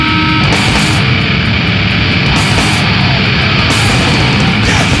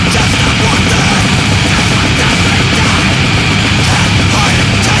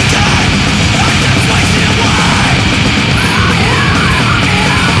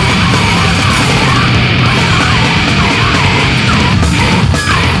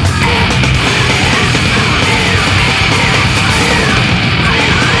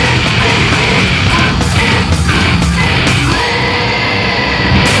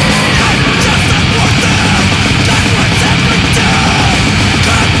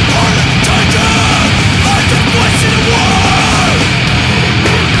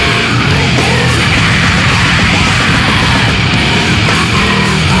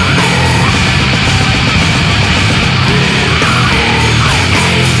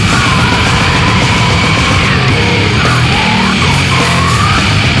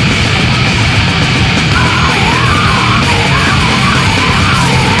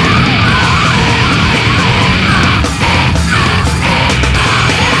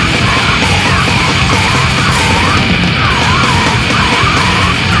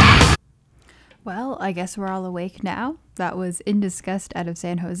I guess we're all awake now. That was In Disgust out of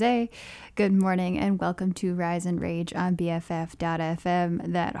San Jose. Good morning and welcome to Rise and Rage on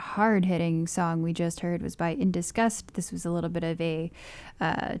BFF.FM. That hard-hitting song we just heard was by In Disgust. This was a little bit of a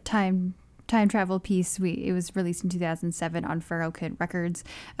time travel piece. It was released in 2007 on Feral Kid Records.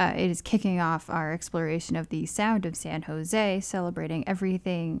 It is kicking off our exploration of the sound of San Jose, celebrating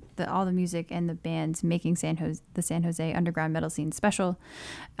everything, all the music and the bands making the San Jose underground metal scene special.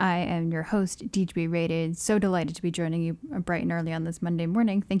 I am your host, DJB Rated. So delighted to be joining you bright and early on this Monday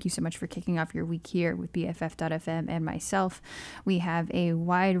morning. Thank you so much for kicking off your week here with BFF.FM and myself. We have a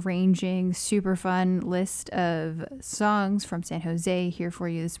wide-ranging, super fun list of songs from San Jose here for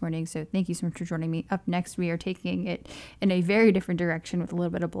you this morning. So thank you so much for joining me. Up next, we are taking it in a very different direction with a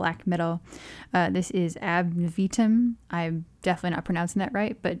little bit of black metal. This is Ad Vitam. I'm definitely not pronouncing that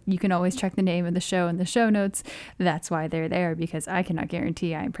right, but you can always check the name of the show in the show notes. That's why they're there, because I cannot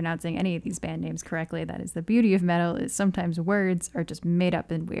guarantee I'm pronouncing any of these band names correctly. That is the beauty of metal, is sometimes words are just made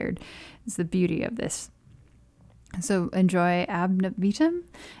up and weird. It's the beauty of this. So enjoy Ad Vitam,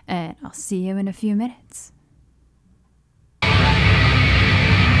 and I'll see you in a few minutes.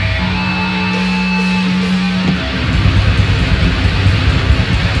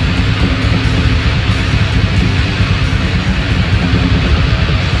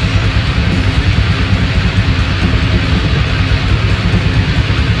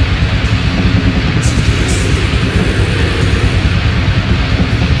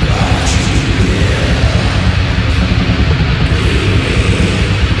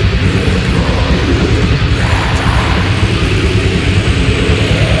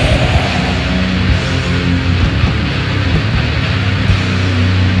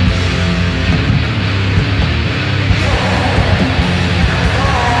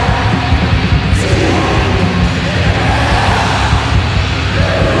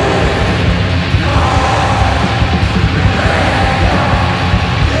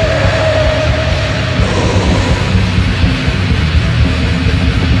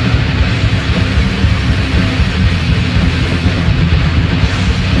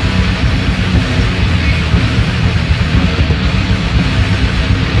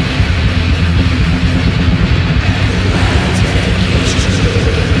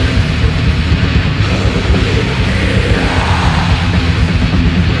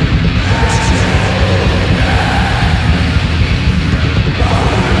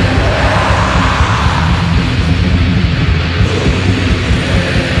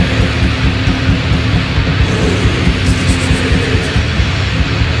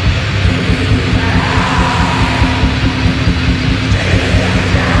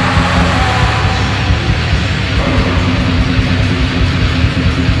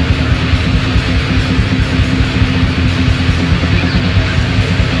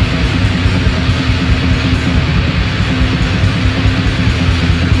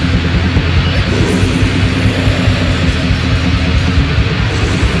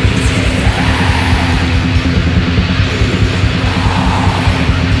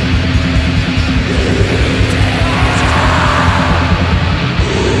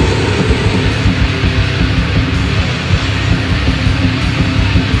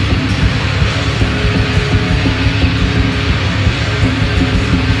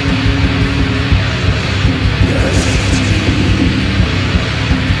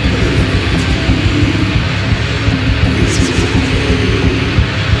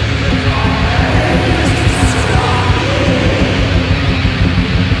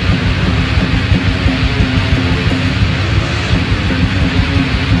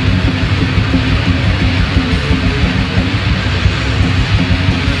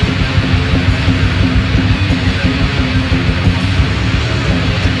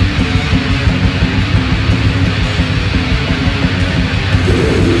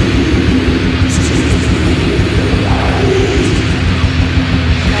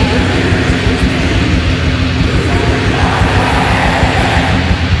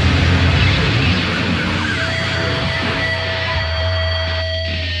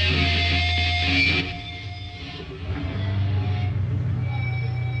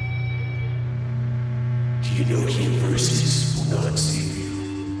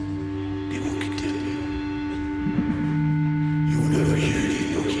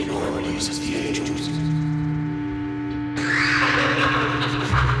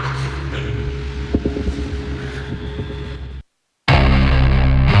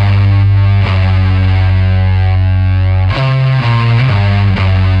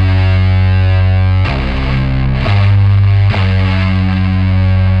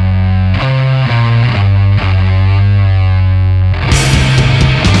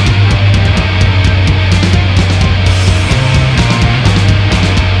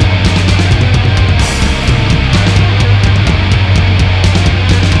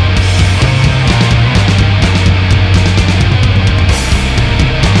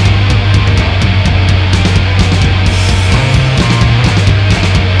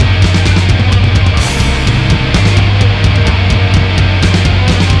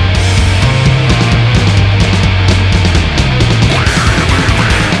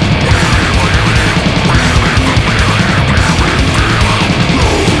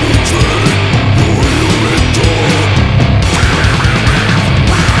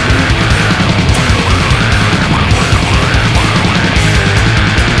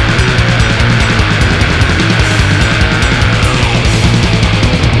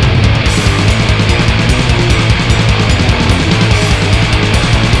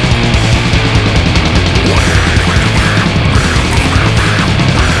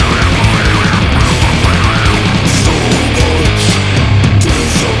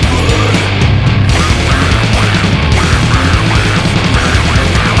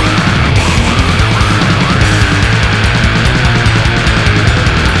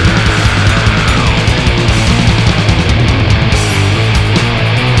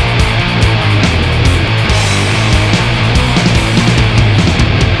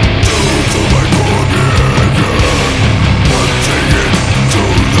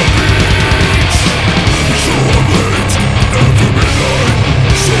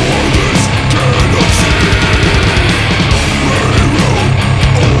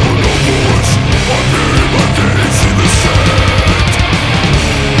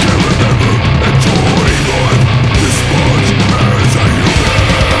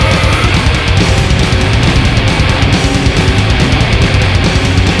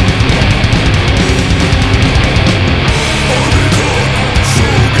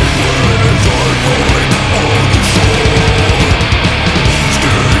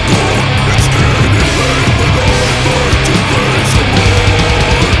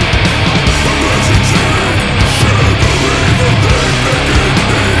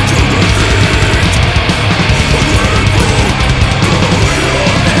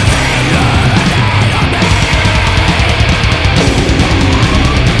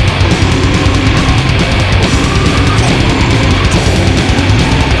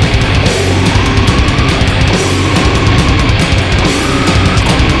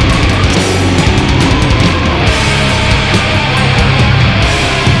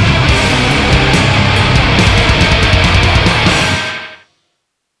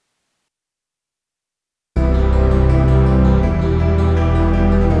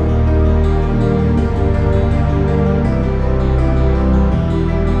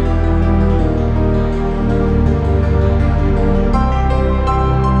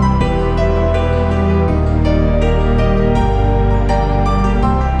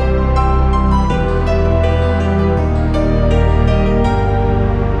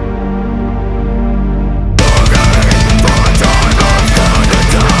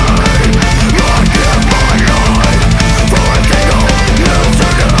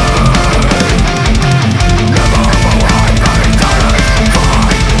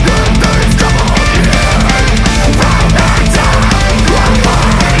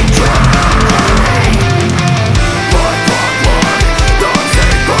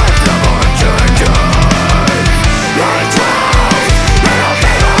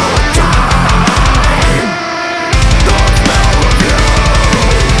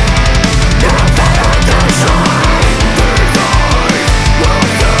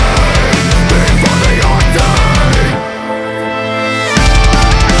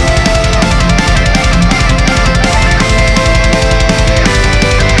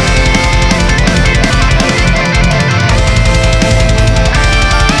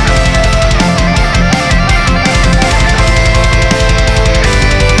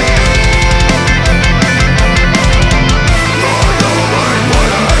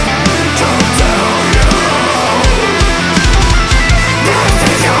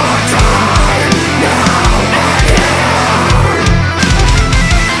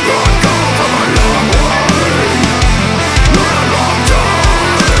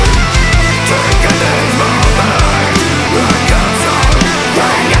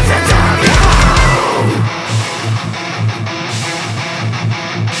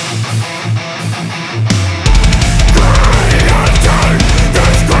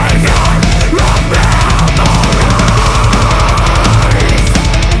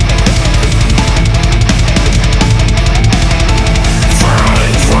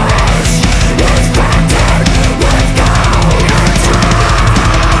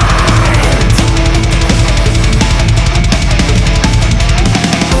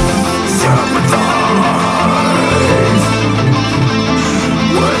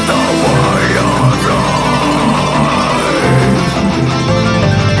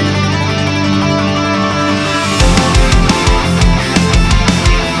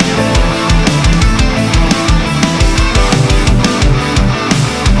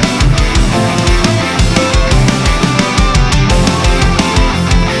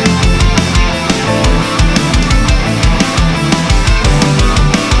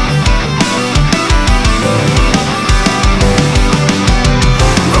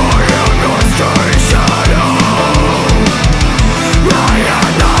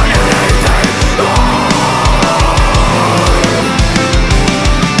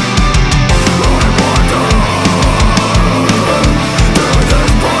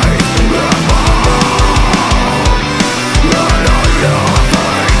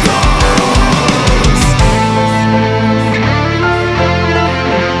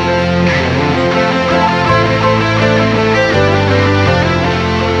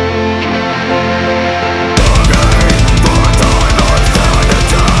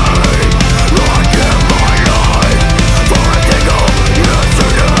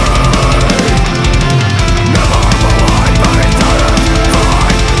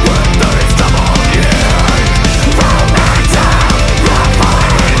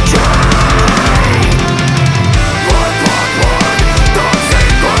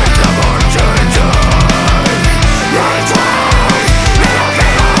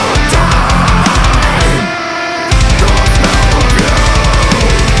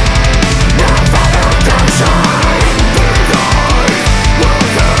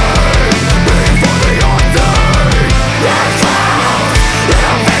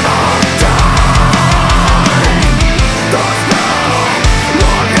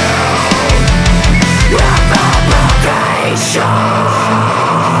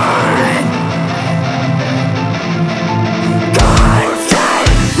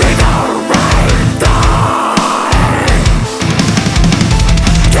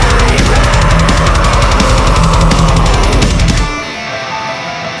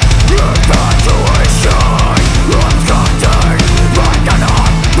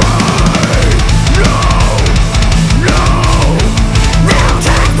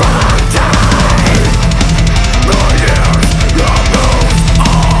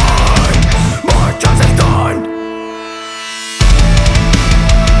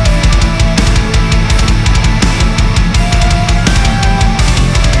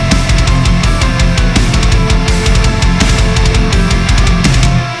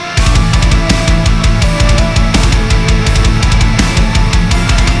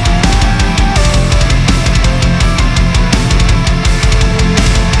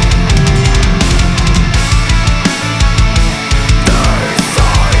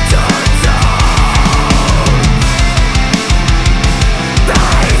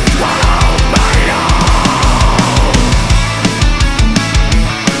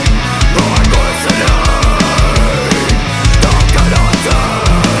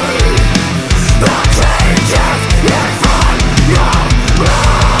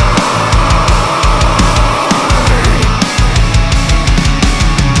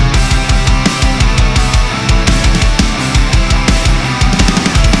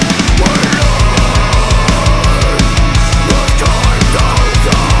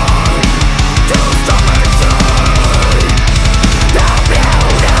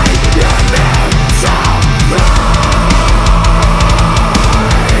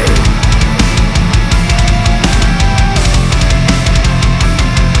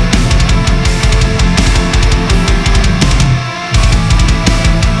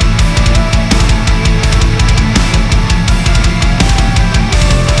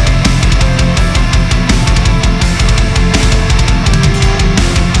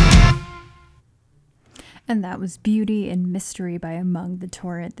 And that was Beauty and Mystery by Among the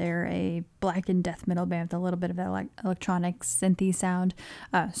Torrent. They're a blackened death metal band with a little bit of that electronic synthy sound.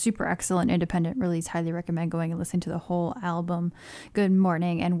 Super excellent independent release. Highly recommend going and listening to the whole album. Good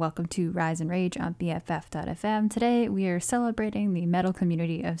morning and welcome to Rise and Rage on BFF.fm. Today we are celebrating the metal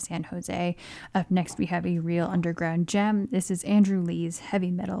community of San Jose. Up next we have a real underground gem. This is Andrew Lee's heavy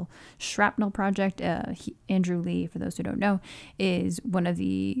metal shrapnel project. Andrew Lee, for those who don't know, is one of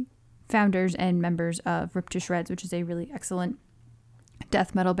the founders and members of Rip to Shreds, which is a really excellent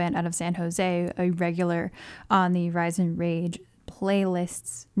death metal band out of San Jose, a regular on the Rise and Rage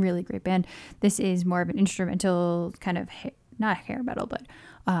playlists. Really great band. This is more of an instrumental kind of not hair metal, but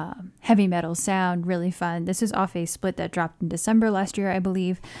heavy metal sound. Really fun. This is off a split that dropped in December last year, I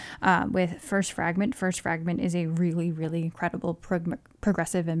believe, with First Fragment. First Fragment is a really, really incredible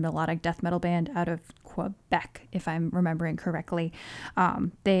progressive and melodic death metal band out of Quebec, if I'm remembering correctly.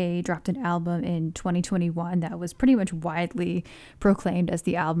 They dropped an album in 2021 that was pretty much widely proclaimed as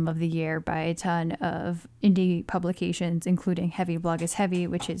the album of the year by a ton of indie publications, including Heavy Blog is Heavy,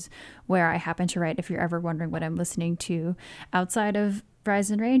 which is where I happen to write. If you're ever wondering what I'm listening to outside of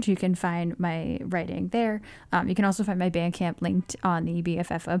Rise and Rage, you can find my writing there. You can also find my Bandcamp linked on the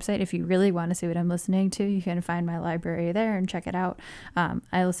BFF website. If you really want to see what I'm listening to, you can find my library there and check it out.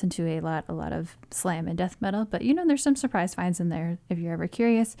 I listen to a lot of slam and death metal, but there's some surprise finds in there if you're ever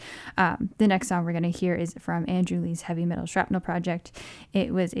curious. The next song we're going to hear is from Andrew Lee's heavy metal shrapnel project.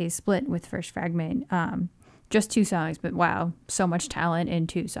 It was a split with First Fragment. Just 2 songs, but wow, so much talent in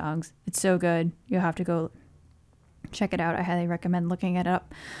 2 songs. It's so good. You'll have to go check it out. I highly recommend looking it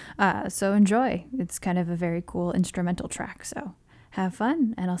up. So enjoy. It's kind of a very cool instrumental track. So have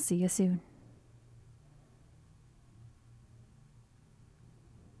fun, and I'll see you soon.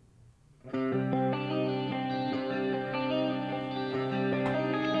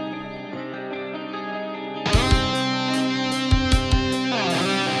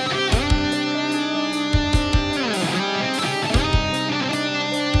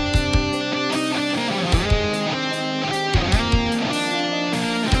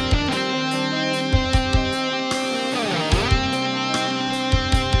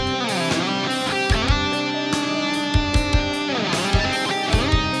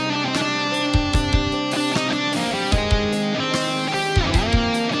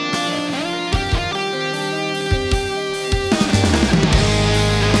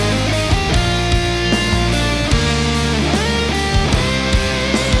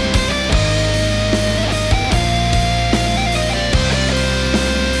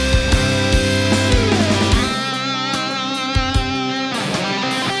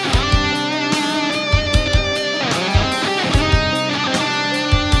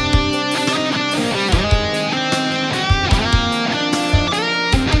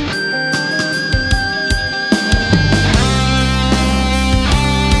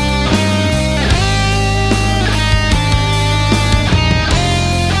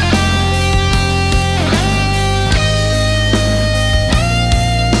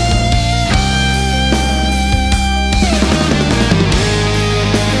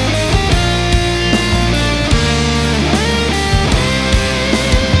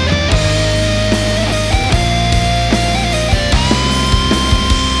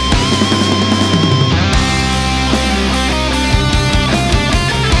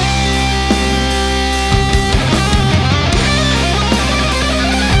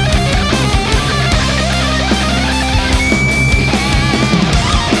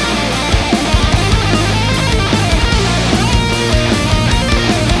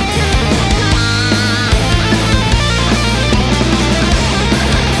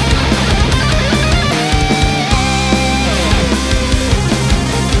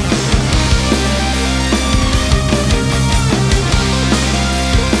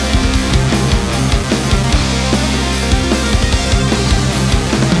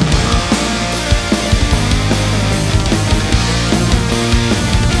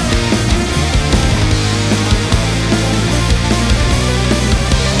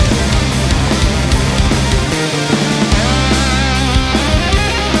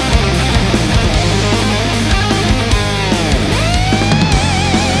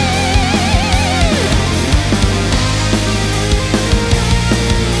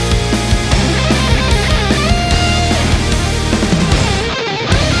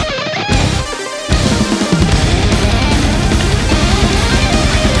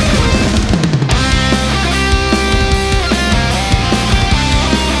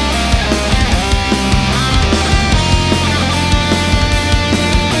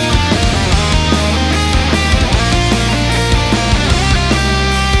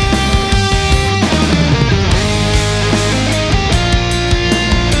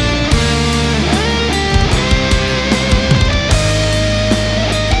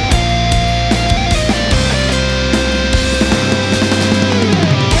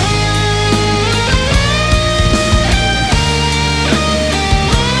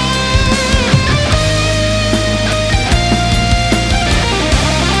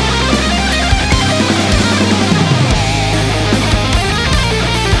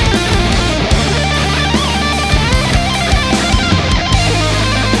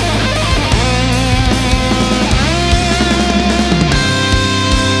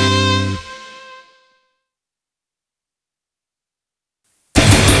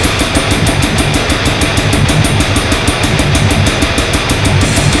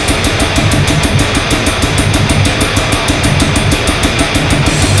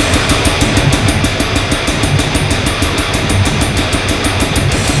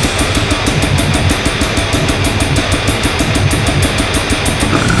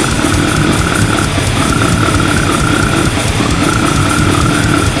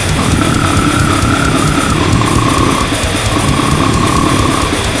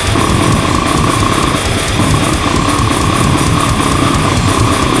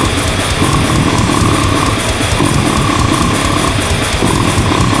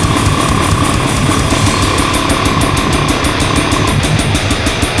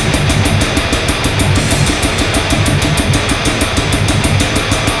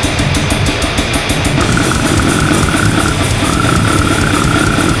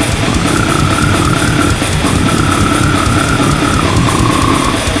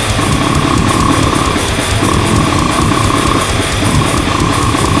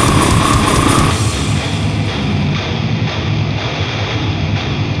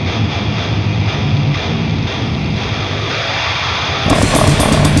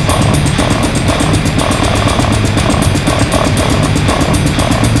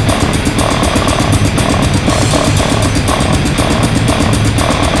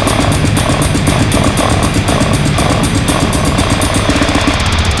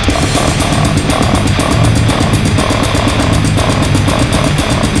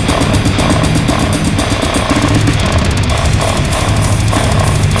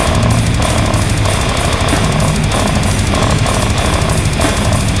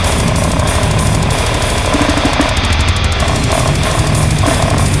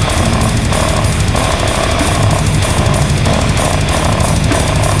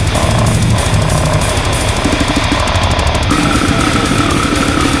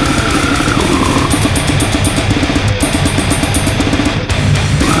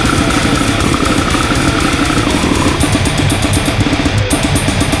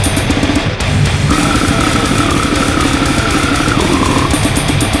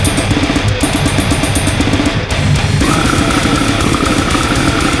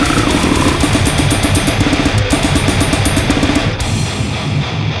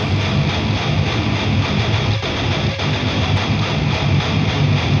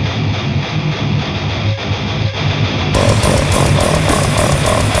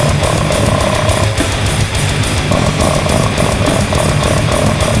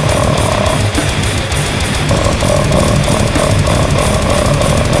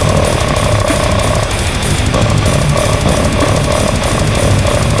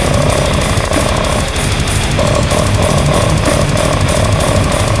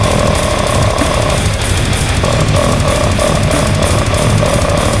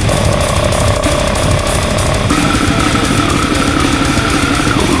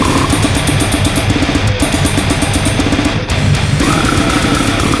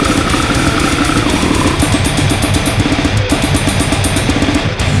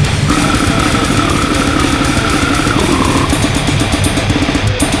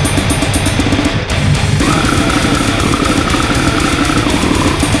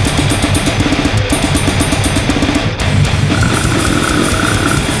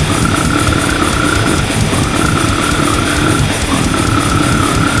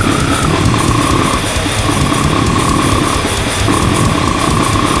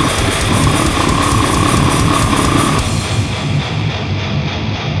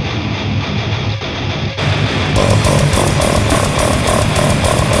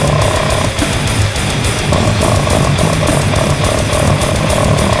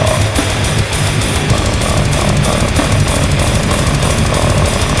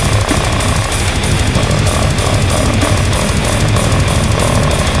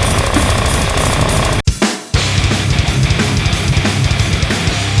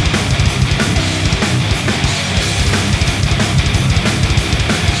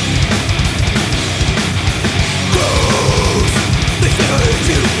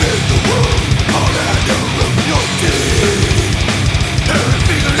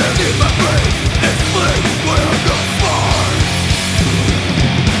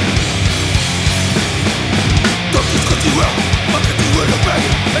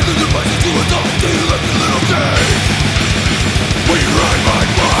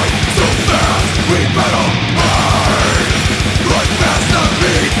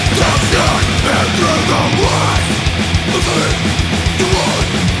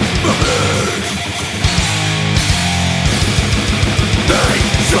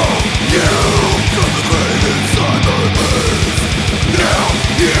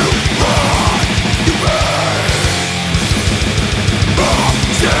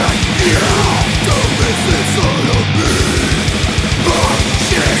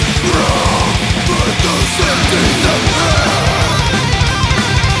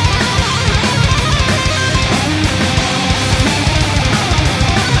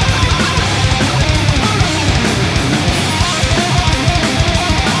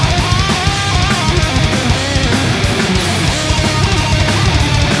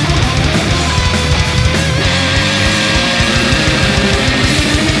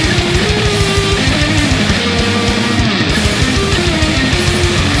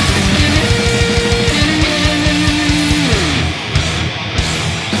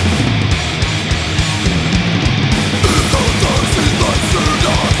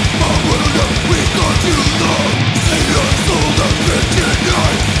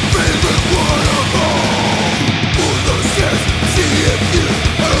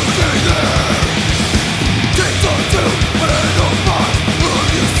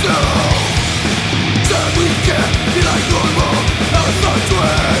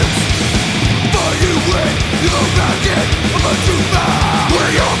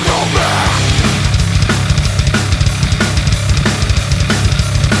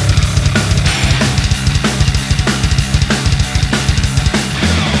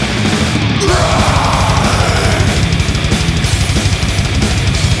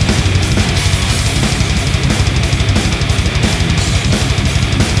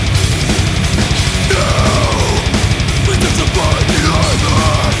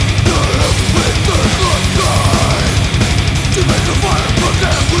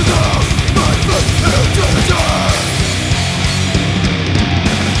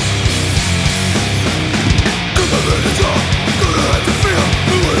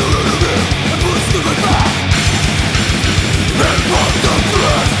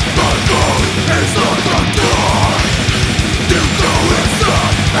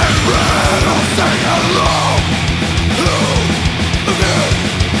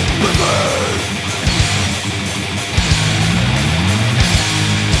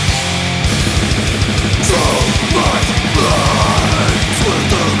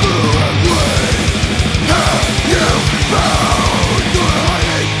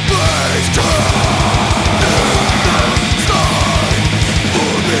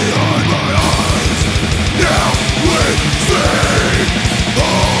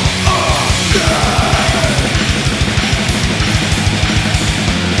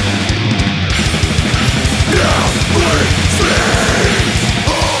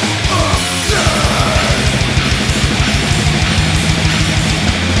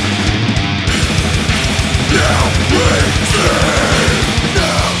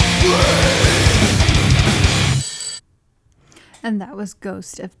 And that was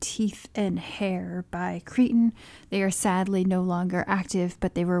Ghost of Teeth and Hair by Cretin. They are sadly no longer active,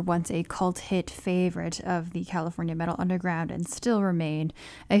 but they were once a cult hit favorite of the California Metal Underground and still remain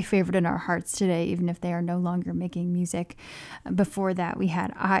a favorite in our hearts today, even if they are no longer making music. Before that, we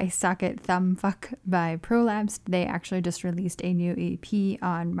had Eye Socket Thumbfuck by Prolapsed. They actually just released a new EP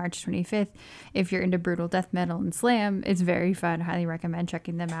on March 25th. If you're into brutal death metal and slam, it's very fun. Highly recommend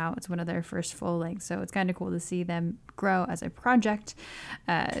checking them out. It's one of their first full lengths, so it's kind of cool to see them grow as a project.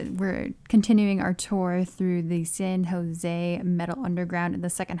 We're continuing our tour through the San Jose Metal Underground in the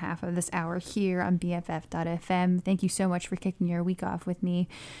second half of this hour here on BFF.fm. Thank you so much for kicking your week off with me.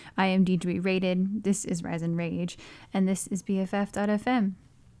 I am DJ Rated. This is Rise and Rage, and this is BFF.fm.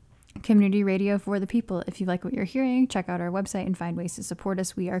 Community radio for the people. If you like what you're hearing, check out our website and find ways to support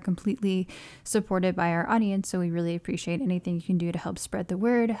us. We are completely supported by our audience, so we really appreciate anything you can do to help spread the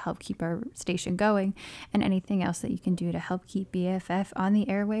word, help keep our station going, and anything else that you can do to help keep BFF on the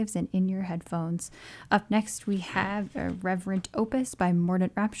airwaves and in your headphones. Up next, we have a Reverent Opus by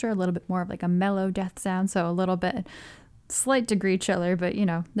Mordant Rapture, a little bit more of like a mellow death sound, so a little bit slight degree chiller, but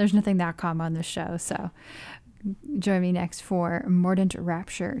there's nothing that calm on this show, so join me next for Mordant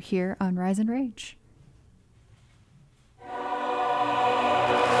Rapture here on Rise and Rage.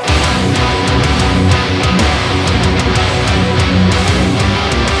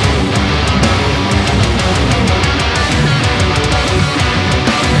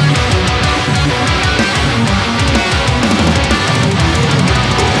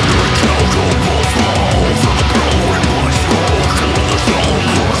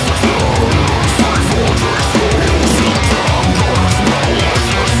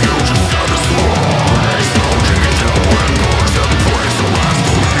 Satisfied.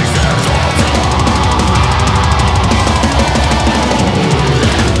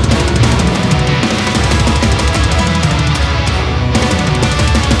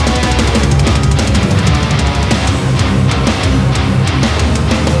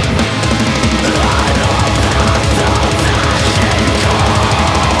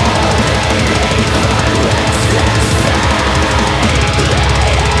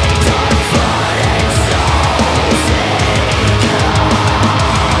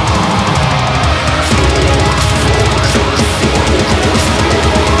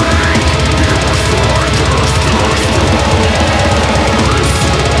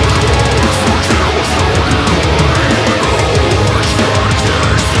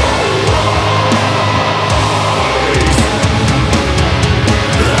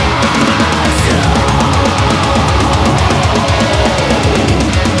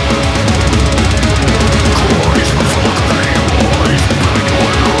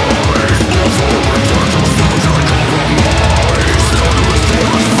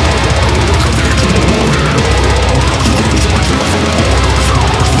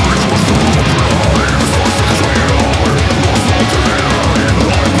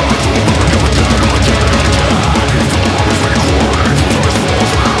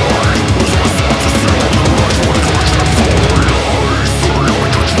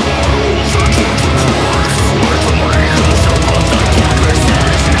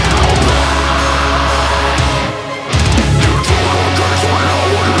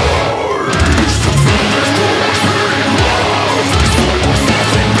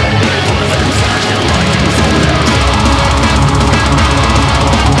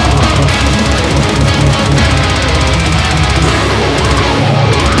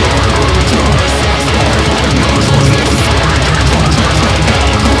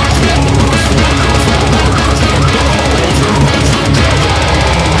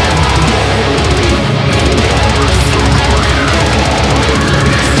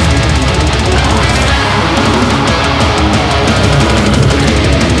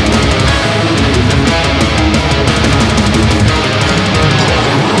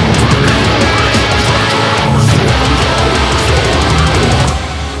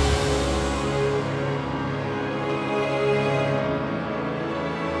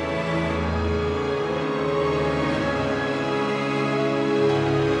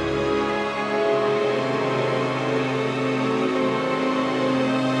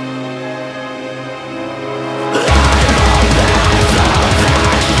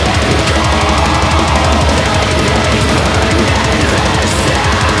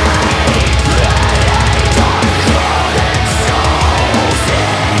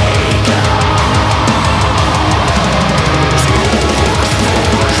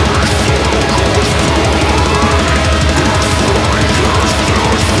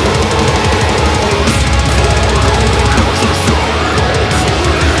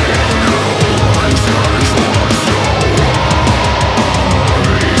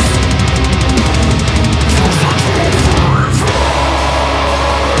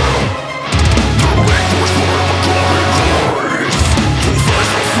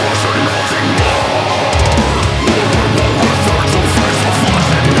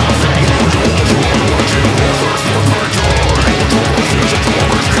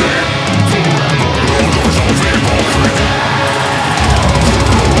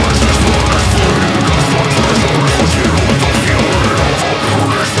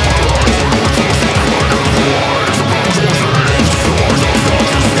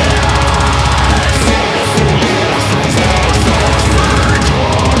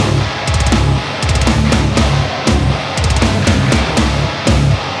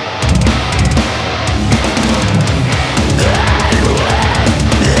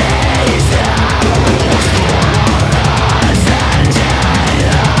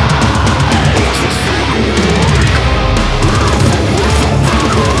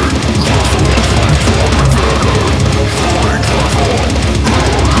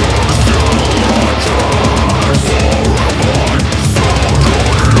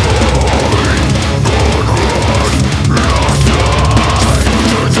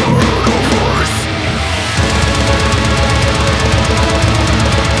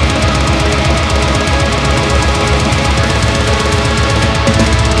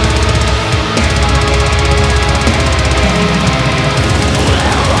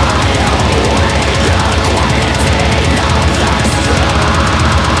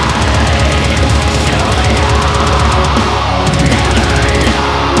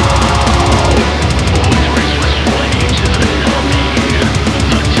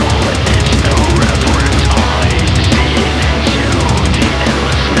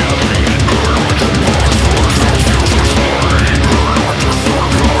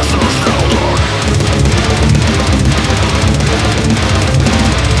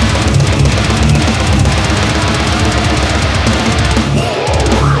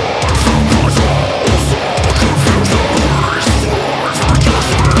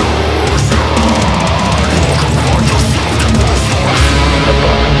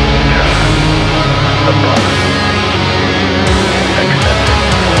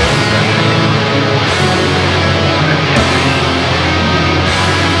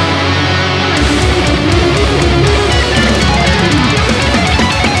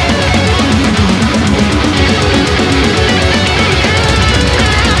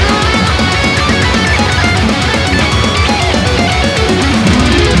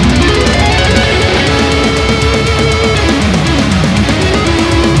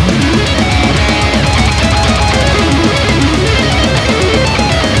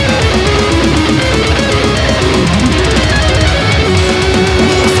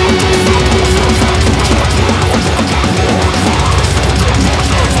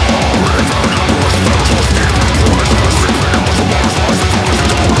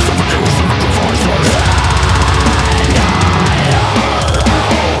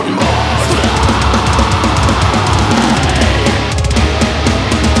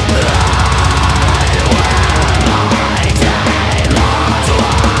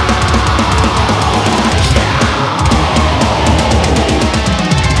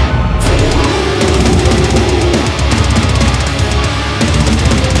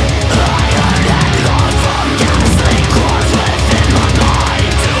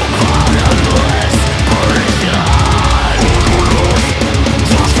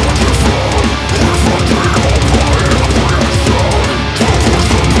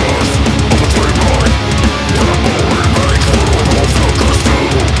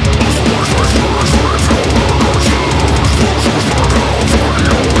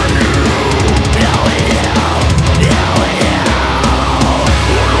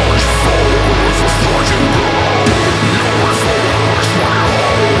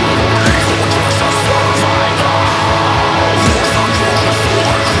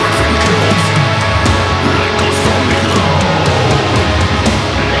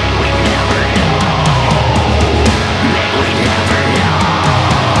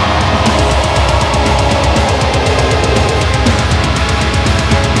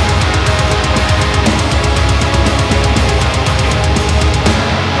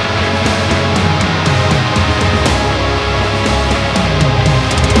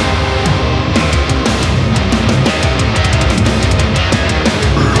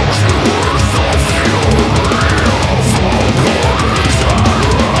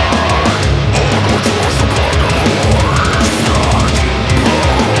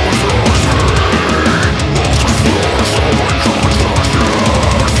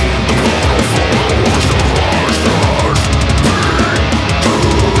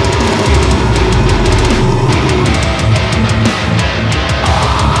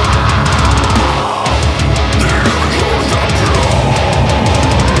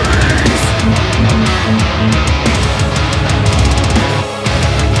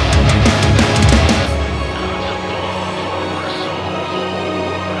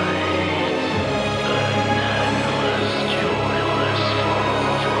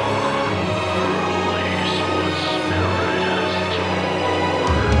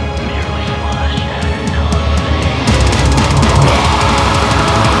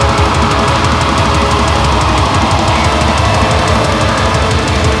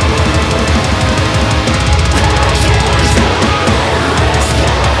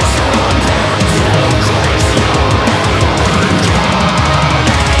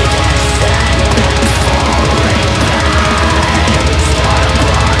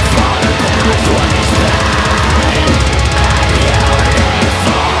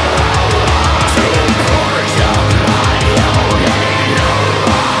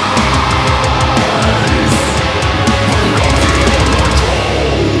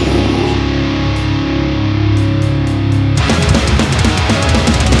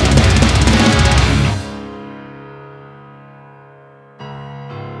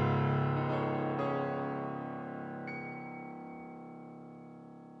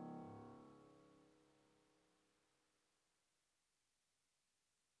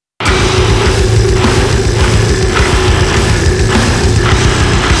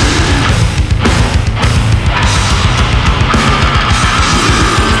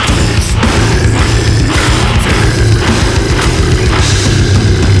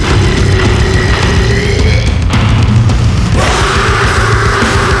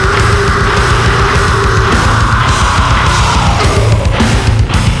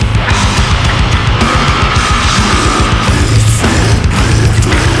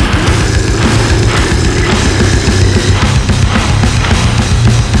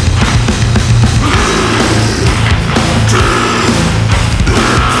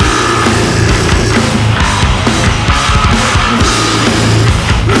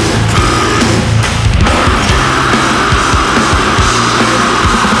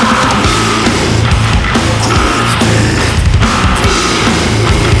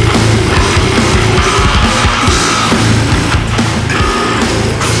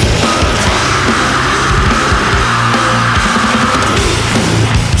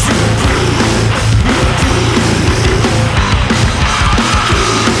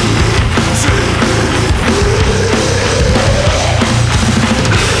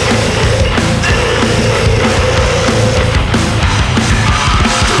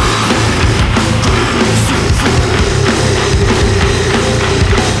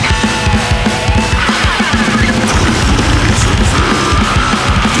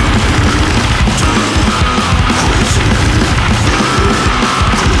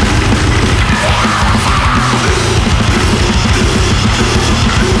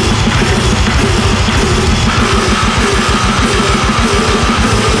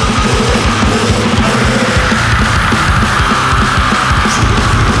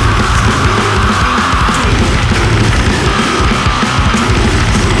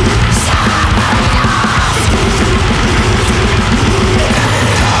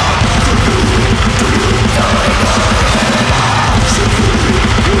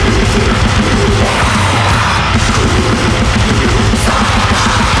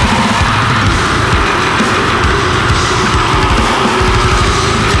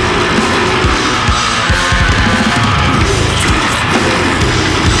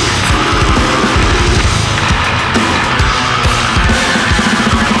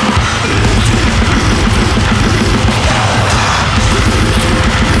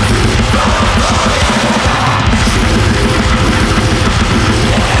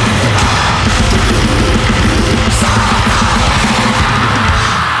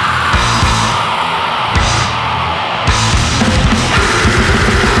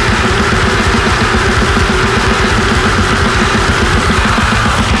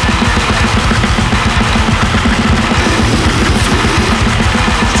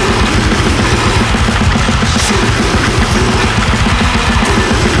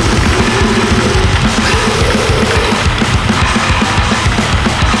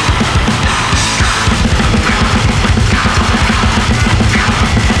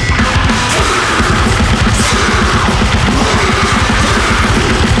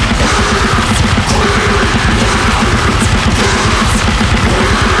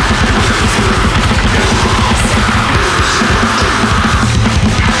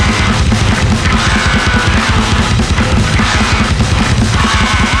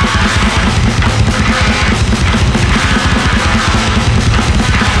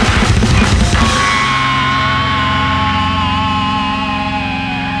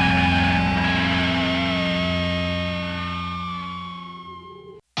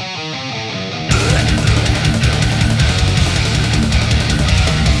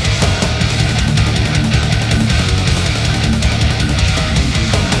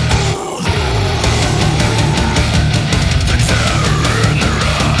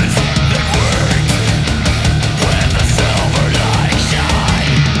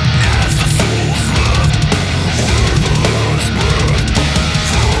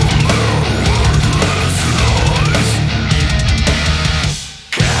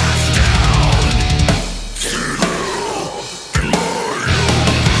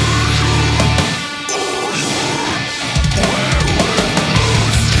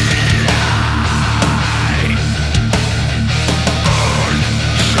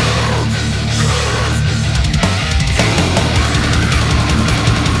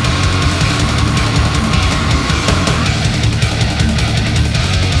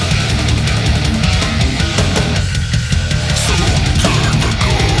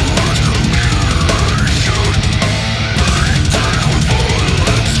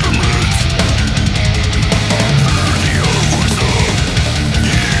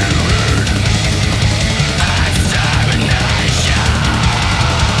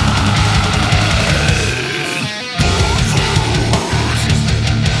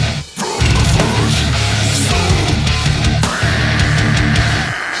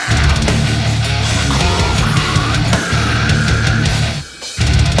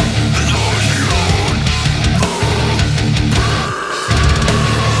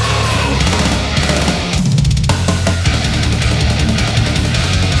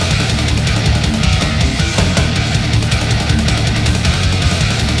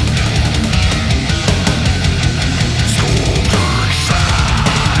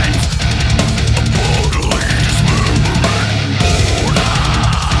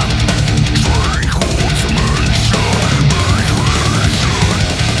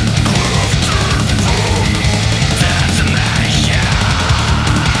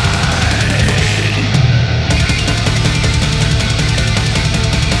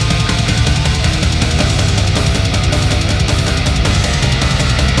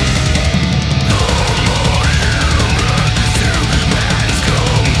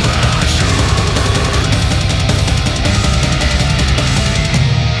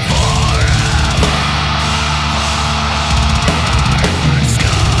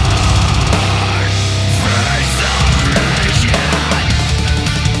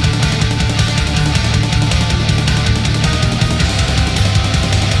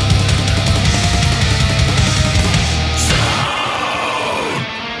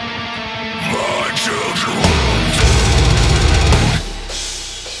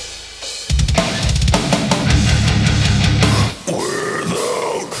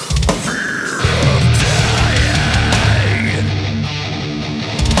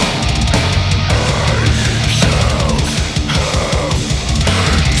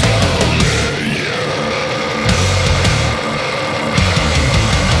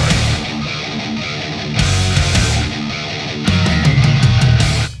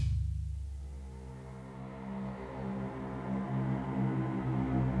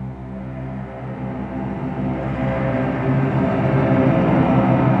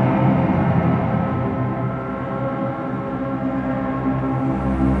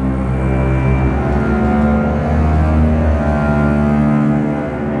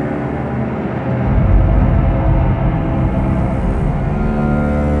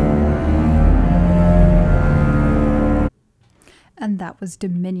 and that was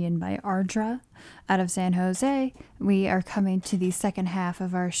Dominion by Ardra out of San Jose. We are coming to the second half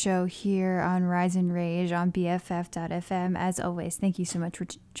of our show here on Rise and Rage on BFF.FM. As always, thank you so much for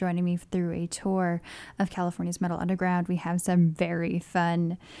joining me through a tour of California's Metal Underground. We have some very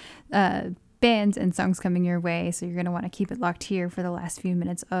fun bands and songs coming your way, so you're going to want to keep it locked here for the last few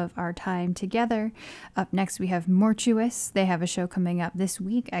minutes of our time together. Up next, we have Mortuous. They have a show coming up this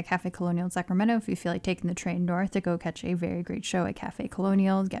week at Cafe Colonial in Sacramento. If you feel like taking the train north to go catch a very great show at Cafe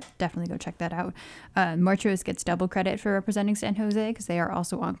Colonial, definitely go check that out. Mortuous gets double credit for representing San Jose because they are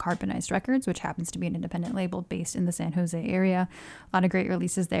also on Carbonized Records, which happens to be an independent label based in the San Jose area. A lot of great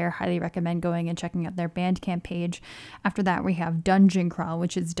releases there. Highly recommend going and checking out their Bandcamp page. After that, we have Dungeon Crawl,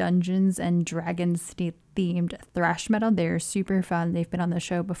 which is Dungeons and Dragons themed thrash metal. They're super fun. They've been on the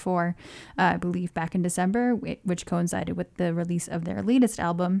show before, I believe back in December, which coincided with the release of their latest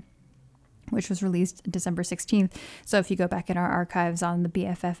album, which was released December 16th. So if you go back in our archives on the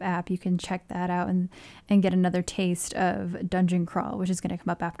BFF app, you can check that out and get another taste of Dungeon Crawl, which is going to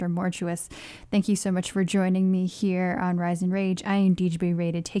come up after Mortuous. Thank you so much for joining me here on Rise and Rage. I am DJB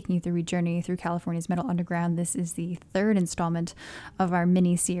Rated, taking you through a journey through California's Metal Underground. This is the third installment of our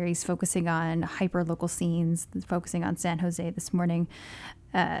mini-series focusing on hyper-local scenes, focusing on San Jose this morning.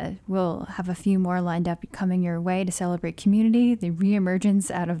 We'll have a few more lined up coming your way to celebrate community, the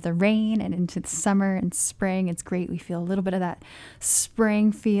reemergence out of the rain and into the summer and spring. It's great. We feel a little bit of that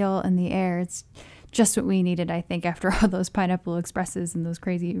spring feel in the air. It's just what we needed, I think, after all those Pineapple Expresses and those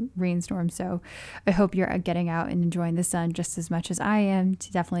crazy rainstorms. So I hope you're getting out and enjoying the sun just as much as I am. It's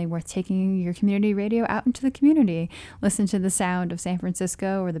definitely worth taking your community radio out into the community. Listen to the sound of San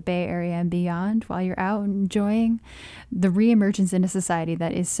Francisco or the Bay Area and beyond while you're out enjoying the reemergence into society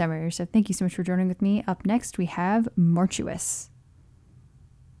that is summer. So thank you so much for joining with me. Up next, we have Mortuous. Mortuous.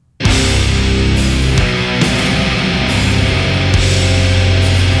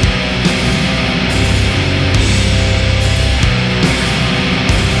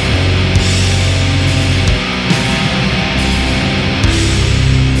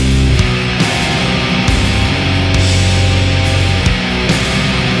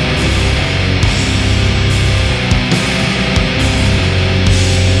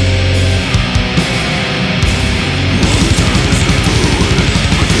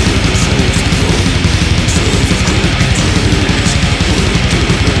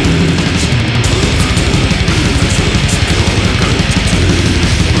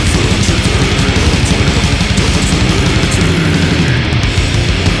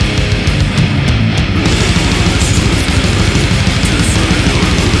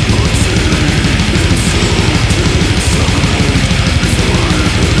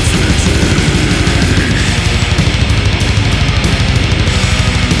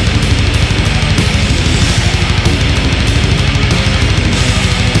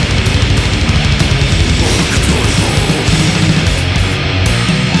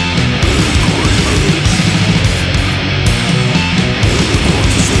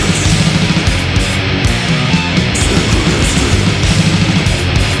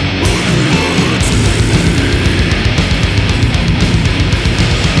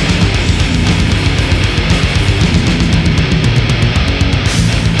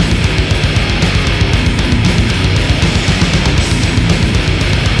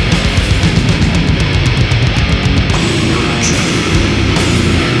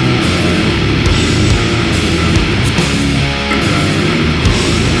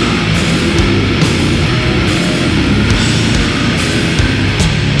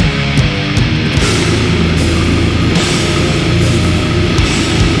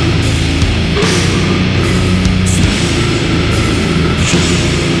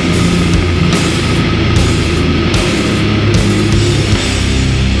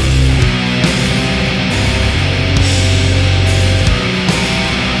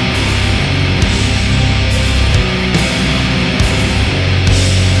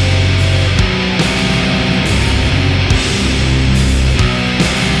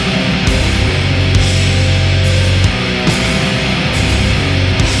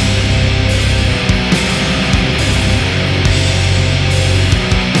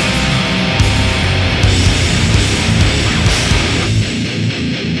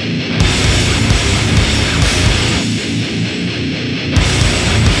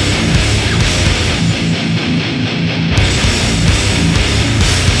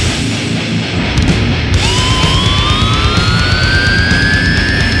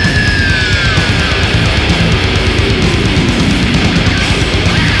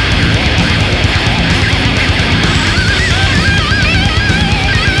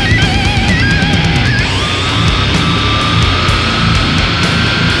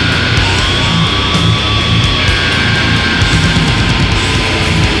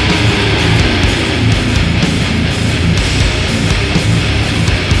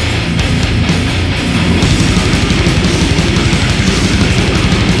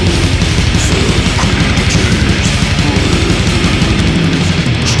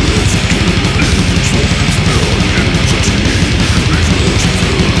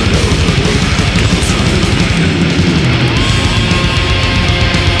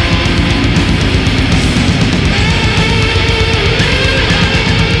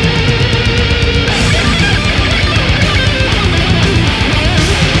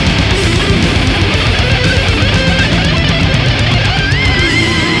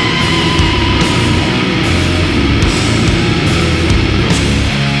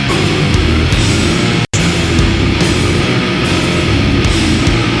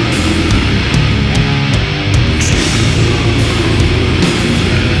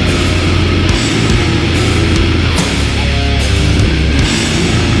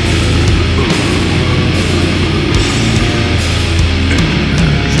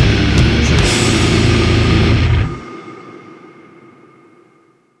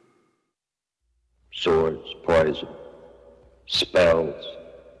 terrorism, spells,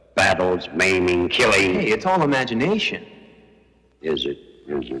 battles, maiming, killing. Hey, it's all imagination. Is it?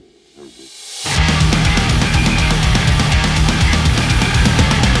 Is it? Is it?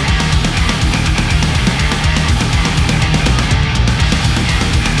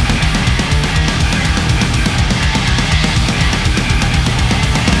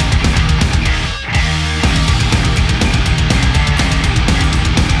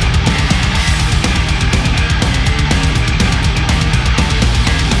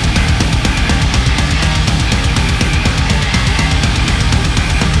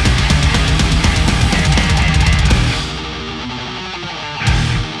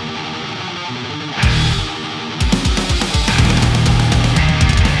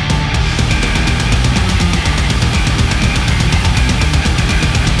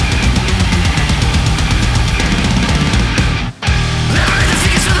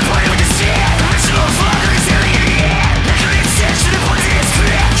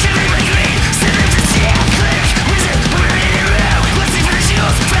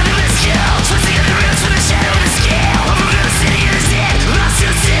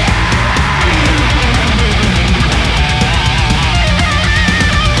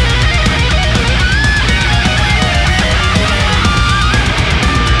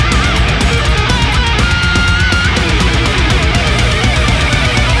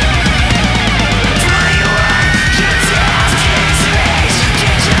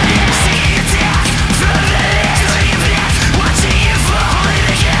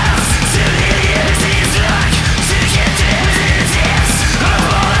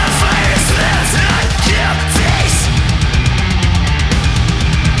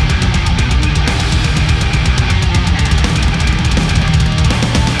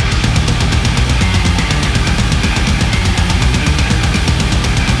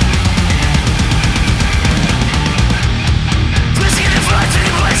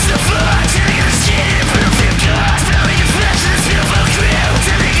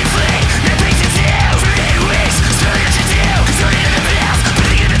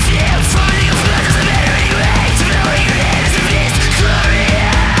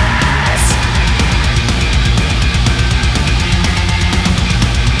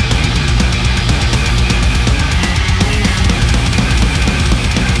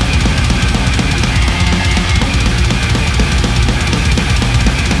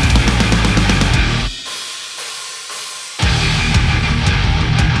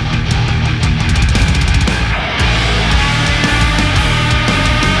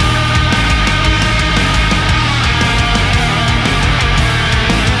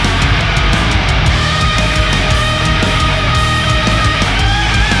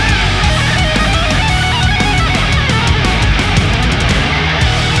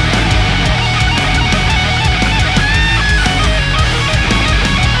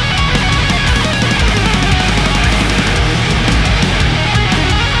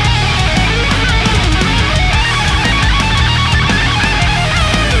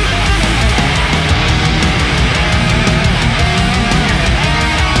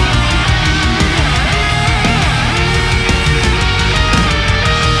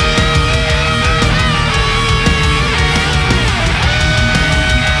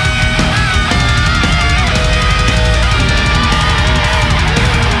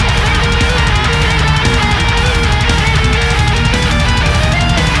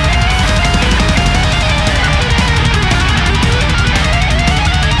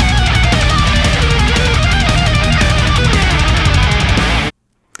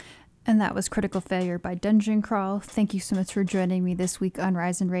 That was Critical Failure by Dungeon Crawl. Thank you so much for joining me this week on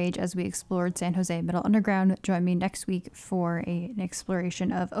Rise and Rage as we explored San Jose Metal Underground. Join me next week for an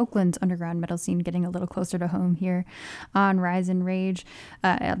exploration of Oakland's underground metal scene, getting a little closer to home here on Rise and Rage.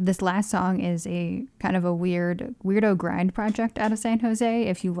 This last song is a kind of a weirdo grind project out of San Jose.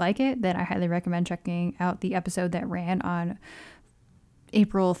 If you like it, then I highly recommend checking out the episode that ran on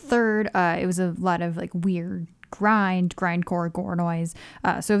April 3rd. It was a lot of like weird grindcore, gore noise.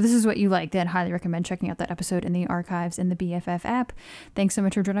 So if this is what you like, then highly recommend checking out that episode in the archives in the BFF app. Thanks so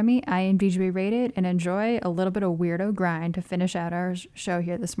much for joining me. I am DJ Rated, and enjoy a little bit of weirdo grind to finish out our show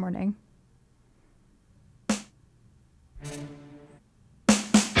here this morning.